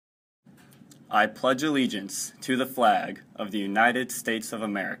I pledge allegiance to the flag of the United States of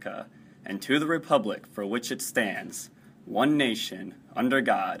America and to the republic for which it stands, one nation, under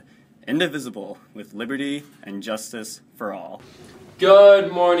God, indivisible, with liberty and justice for all.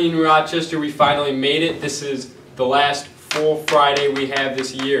 Good morning, Rochester. We finally made it. This is the last full Friday we have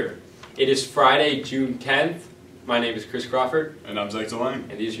this year. It is Friday, June 10th. My name is Chris Crawford. And I'm Zach DeLange.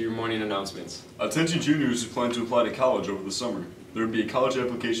 And these are your morning announcements. Attention juniors who plan to apply to college over the summer. There will be a college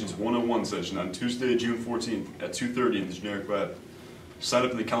applications 101 session on Tuesday, June 14th at 2:30 in the generic lab. Sign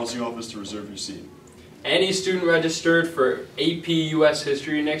up in the counseling office to reserve your seat. Any student registered for AP US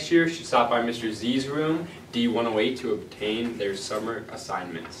History next year should stop by Mr. Z's room, D108, to obtain their summer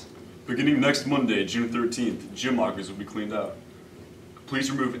assignments. Beginning next Monday, June 13th, gym lockers will be cleaned out.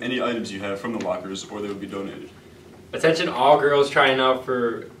 Please remove any items you have from the lockers or they will be donated. Attention all girls trying out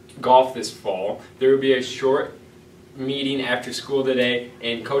for golf this fall. There will be a short meeting after school today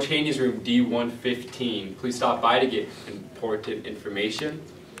in Coach Haney's room, D115. Please stop by to get important information.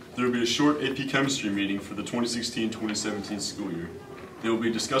 There will be a short AP Chemistry meeting for the 2016-2017 school year. They will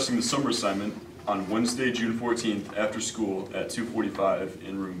be discussing the summer assignment on Wednesday, June 14th after school at 2:45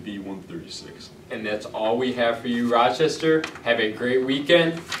 in room B136. And that's all we have for you, Rochester. Have a great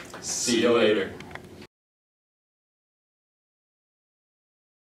weekend. See you later.